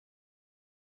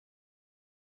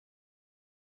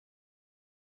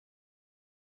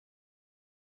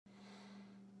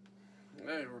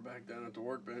back down at the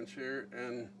workbench here,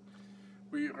 and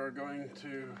we are going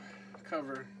to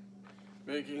cover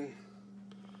making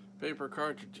paper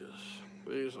cartridges.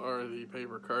 These are the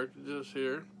paper cartridges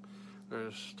here.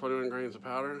 There's 21 grains of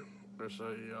powder. There's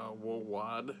a wool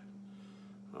wad,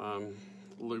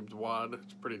 lubed wad.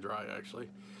 It's pretty dry actually.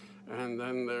 And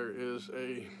then there is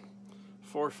a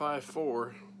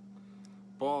 454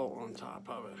 ball on top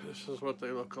of it. This is what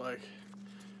they look like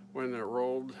when they're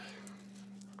rolled.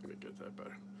 Let me get that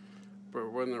better.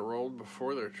 But when they're rolled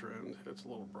before they're trimmed, it's a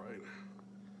little bright.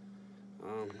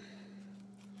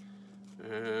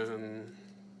 And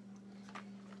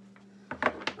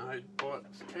I bought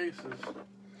cases.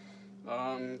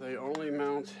 They only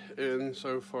mount in,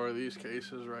 so far, these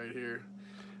cases right here.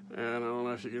 And I don't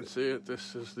know if you can see it.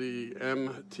 This is the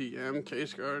MTM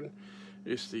case guard.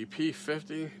 It's the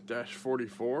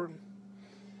P50-44.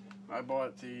 I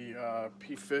bought the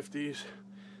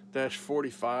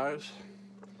P50s-45s,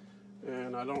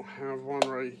 and I don't have one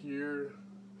right here.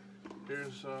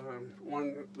 Here's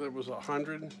one that was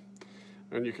 100,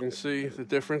 and you can see the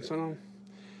difference in them.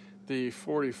 The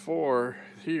 44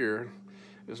 here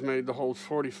is made to hold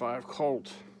 45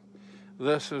 Colt.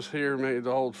 This is here made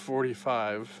to hold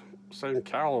 45, same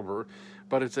caliber,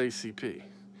 but it's ACP.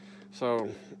 So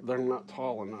they're not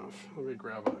tall enough. Let me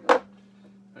grab a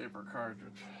paper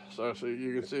cartridge. So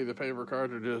you can see the paper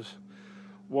cartridges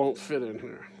won't fit in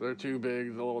here. They're too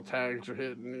big, the little tags are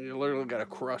hitting, and you literally got to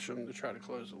crush them to try to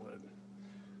close the lid.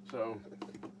 So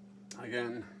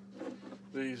again,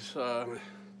 these are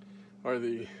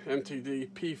the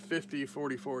MTD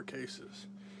P50-44 cases.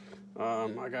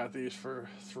 I got these for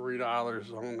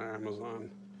 $3 on Amazon.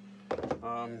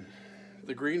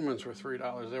 The green ones were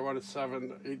 $3. They wanted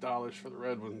 $7, $8 for the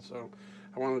red ones, so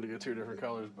I wanted to get two different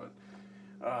colors, but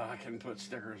I can put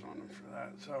stickers on them for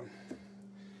that. So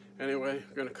anyway,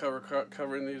 I'm going to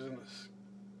covering these in this,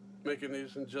 making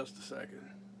these in just a second.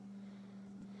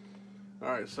 All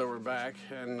right, so we're back,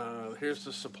 and here's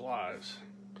the supplies.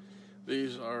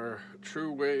 These are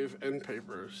True Wave end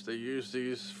papers. They use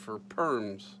these for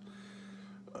perms.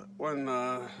 When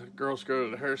girls go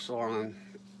to the hair salon,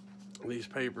 these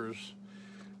papers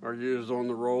are used on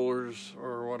the rollers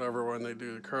or whatever when they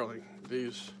do the curling.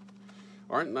 These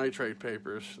aren't nitrate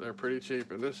papers. They're pretty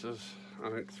cheap, and this is, I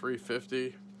think,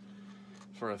 $3.50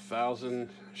 for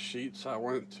 1,000 sheets. I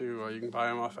went to, you can buy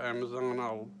them off Amazon.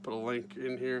 I'll put a link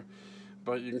in here,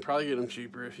 but you can probably get them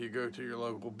cheaper if you go to your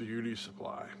local beauty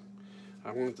supply.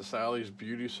 I went to Sally's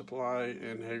Beauty Supply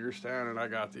in Hagerstown, and I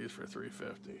got these for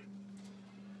 $3.50.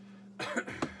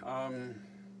 And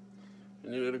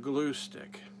you need a glue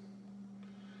stick.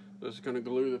 This is going to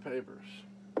glue the papers.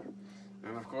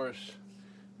 And of course,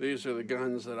 these are the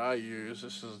guns that I use.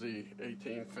 This is the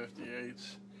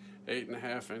 1858s,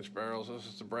 8.5-inch barrels. This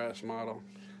is the brass model.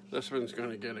 This one's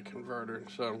going to get a converter.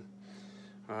 So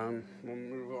we'll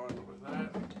move on with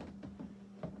that.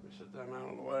 Let me set them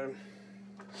out of the way.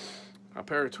 A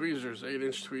pair of tweezers,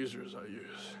 8-inch tweezers I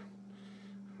use.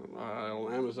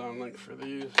 An Amazon link for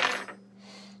these.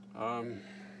 And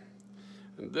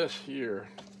this here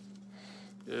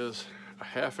is a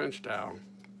 1/2-inch dowel.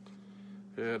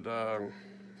 It's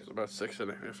about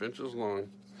 6.5 inches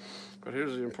long. But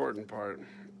here's the important part.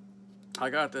 I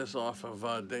got this off of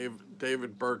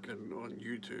David Berken on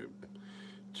YouTube.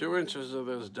 2 inches of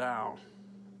this dowel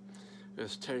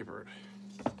is tapered.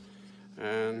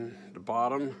 And the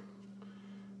bottom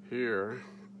here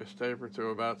is tapered to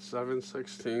about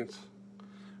 7/16,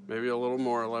 maybe a little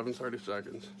more,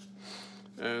 11/32.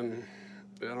 And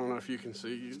I don't know if you can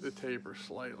see the taper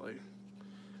slightly.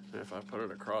 And if I put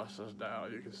it across this dowel,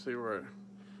 you can see where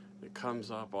it comes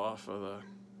up off of the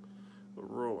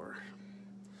ruler.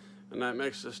 And that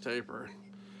makes this taper,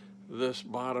 this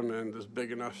bottom end is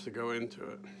big enough to go into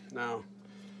it. Now,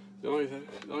 the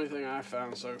only thing I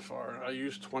found so far, I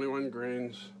used 21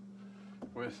 grains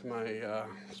with my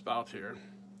spout here,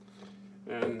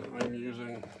 and I'm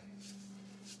using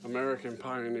American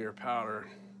Pioneer powder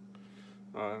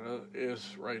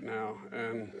is right now,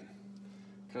 and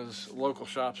because local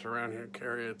shops around here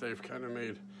carry it, they've kind of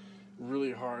made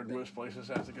really hard. Most places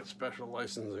have to get special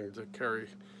licensing to carry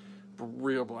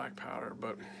real black powder,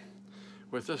 but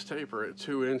with this taper at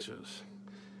 2 inches,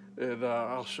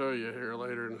 I'll show you here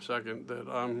later in a second that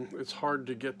it's hard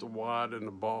to get the wad and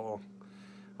the ball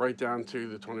right down to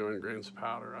the 21 grains of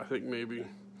powder. I think maybe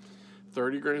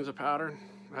 30 grains of powder.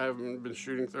 I haven't been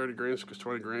shooting 30 grains because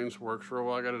 20 grains works real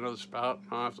well. I got another spout.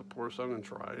 I'll have to pour some and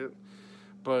try it.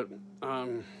 But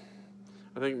I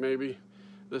think maybe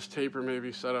this taper may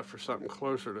be set up for something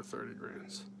closer to 30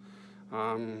 grains.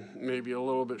 Maybe a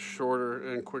little bit shorter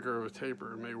and quicker of a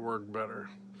taper may work better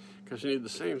because you need the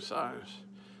same size,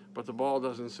 but the ball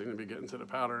doesn't seem to be getting to the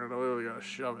powder, and I literally got to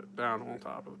shove it down on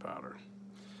top of the powder.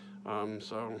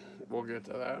 So we'll get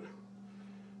to that.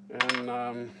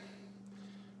 And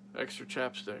extra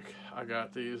chapstick. I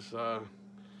got these,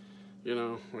 you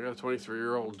know, I got a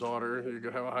 23-year-old daughter. You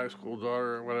could have a high school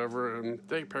daughter or whatever, and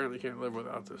they apparently can't live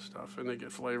without this stuff. And they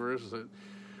get flavors that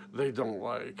they don't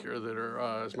like, or that are,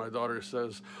 as my daughter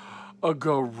says,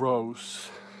 gross.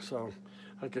 So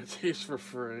I get these for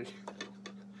free.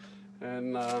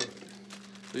 And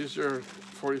these are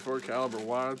 44 caliber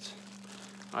wads.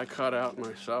 I cut out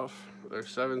myself. They're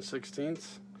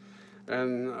 7/16,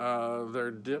 and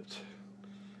they're dipped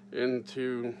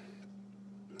into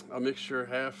a mixture,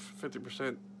 half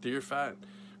 50% deer fat,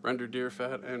 rendered deer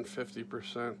fat, and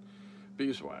 50%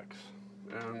 beeswax.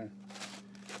 And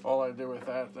all I do with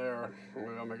that there,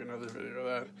 I'll make another video of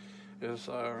that, is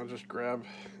I'll just grab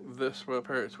this with a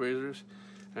pair of tweezers,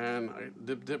 and I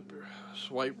dip,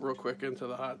 swipe real quick into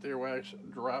the hot deer wax,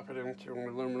 drop it into an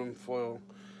aluminum foil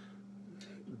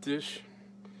dish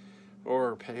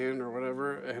or pan or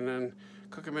whatever, and then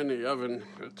cook them in the oven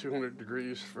at 200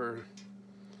 degrees for,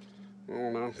 I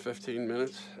don't know, 15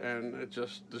 minutes, and it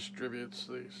just distributes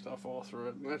the stuff all through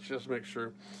it. And let's just make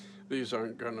sure these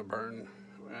aren't going to burn,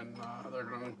 and they're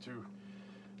going to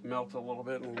melt a little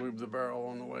bit and lube the barrel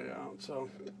on the way out. So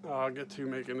I'll get to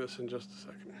making this in just a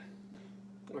second.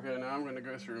 Okay, now I'm going to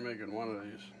go through making one of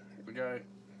these. The guy,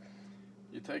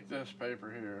 you take this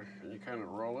paper here and you kind of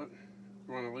roll it.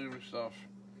 You want to leave yourself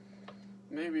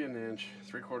maybe an inch,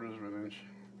 3/4 of an inch.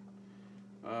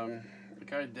 The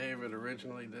guy David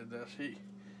originally did this. He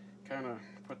kind of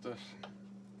put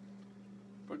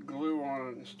glue on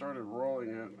it and started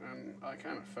rolling it, and I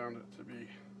kind of found it to be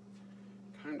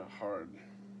kind of hard.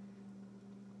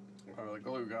 The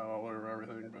glue got all over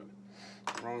everything, but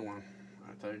wrong one.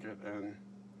 I take it and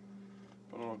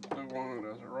put a little glue on it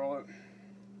as I roll it.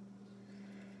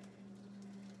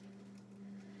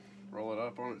 Roll it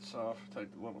up on itself, take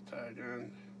the little tag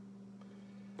end,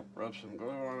 rub some glue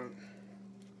on it,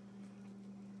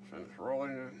 finish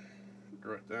rolling it,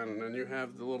 screw it down, and then you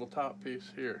have the little top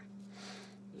piece here.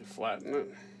 You flatten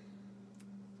it,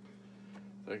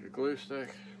 take a glue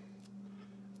stick,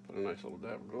 put a nice little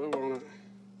dab of glue on it,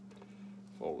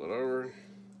 fold it over,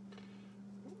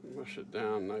 mush it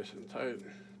down nice and tight,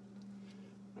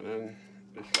 and then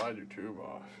you slide your tube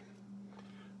off.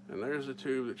 And there's the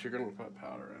tube that you're going to put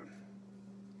powder in.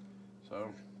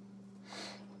 So,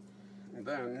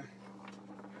 then,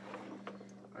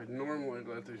 I normally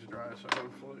let these dry, so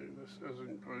hopefully this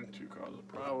isn't going to cause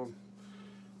a problem.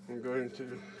 I'm going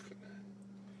to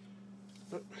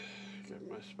get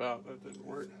my spout. That didn't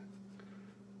work.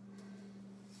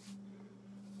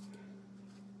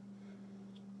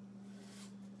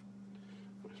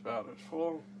 My spout is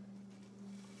full,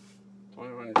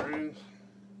 21 grains.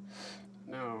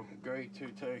 Now I'm going to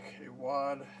take a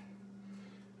wad,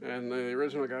 and the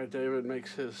original guy David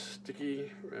makes his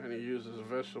sticky, and he uses a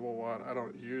vegetable wad. I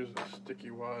don't use a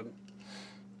sticky wad.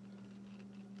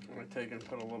 I'm going to take and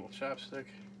put a little chapstick,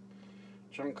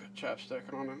 chunk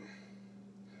chapstick on it,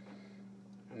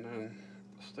 and then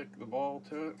stick the ball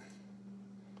to it.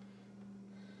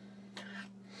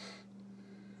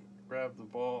 Grab the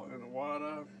ball and the wad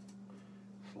up,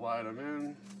 slide them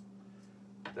in,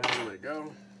 down they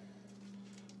go.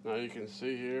 Now you can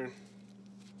see here,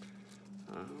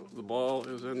 the ball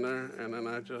is in there, and then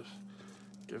I just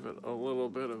give it a little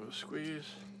bit of a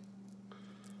squeeze.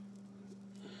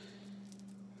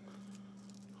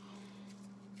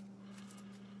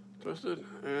 Twist it,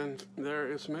 and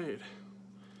there it's made.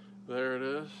 There it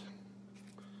is.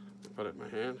 Put it in my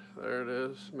hand. There it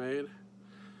is, made.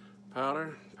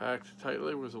 Powder, packed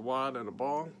tightly with a wad and a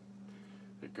ball.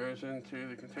 It goes into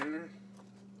the container.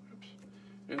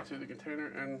 Into the container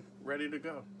and ready to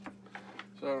go.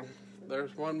 So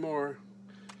there's one more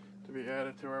to be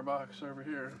added to our box over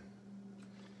here.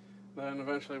 Then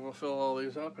eventually we'll fill all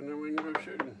these up, and then we can go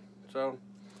shooting. So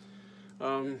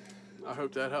I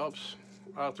hope that helps.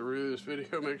 I'll have to review this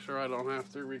video, make sure I don't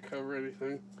have to recover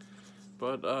anything,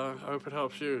 but I hope it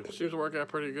helps you. It seems to work out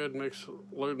pretty good. Makes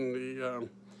loading the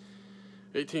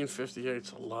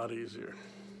 1858s a lot easier.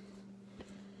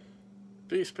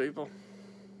 Peace, people.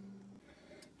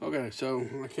 Okay, so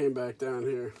I came back down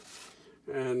here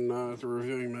and after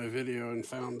reviewing my video and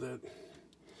found that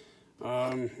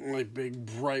like big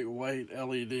bright white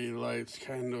LED lights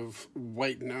kind of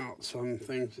whiten out some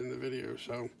things in the video.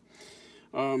 So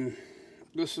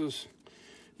this is,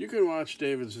 you can watch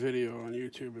David's video on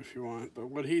YouTube if you want,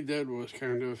 but what he did was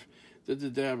kind of did the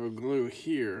dab of glue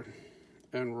here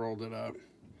and rolled it up.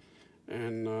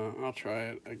 And I'll try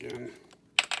it again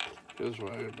his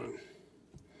way, but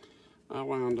I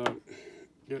wound up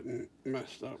getting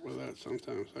messed up with that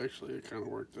sometimes. Actually, it kind of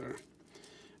worked there.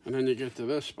 And then you get to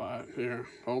this spot here.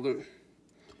 Hold it.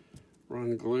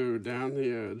 Run glue down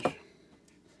the edge.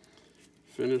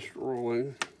 Finished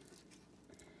rolling.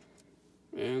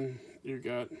 And you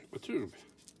got a tube.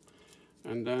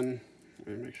 And then,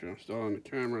 let me make sure I'm still on the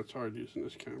camera. It's hard using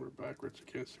this camera backwards.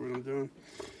 I can't see what I'm doing.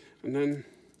 And then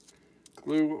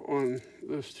glue on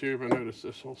this tube. I noticed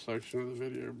this whole section of the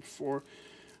video before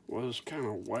was kind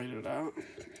of whited out.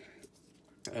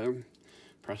 And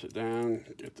press it down,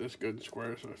 get this good and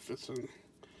square so it fits in,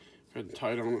 good and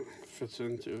tight on it, so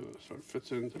it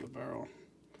fits into the barrel.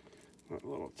 That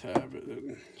little tab, it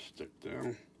didn't stick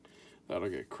down. That'll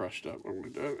get crushed up when we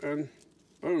do it, and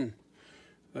boom,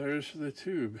 there's the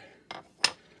tube,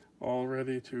 all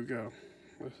ready to go.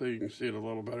 So you can see it a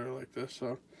little better like this.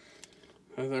 So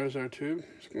there's our tube.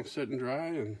 It's gonna sit and dry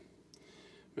and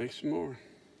make some more.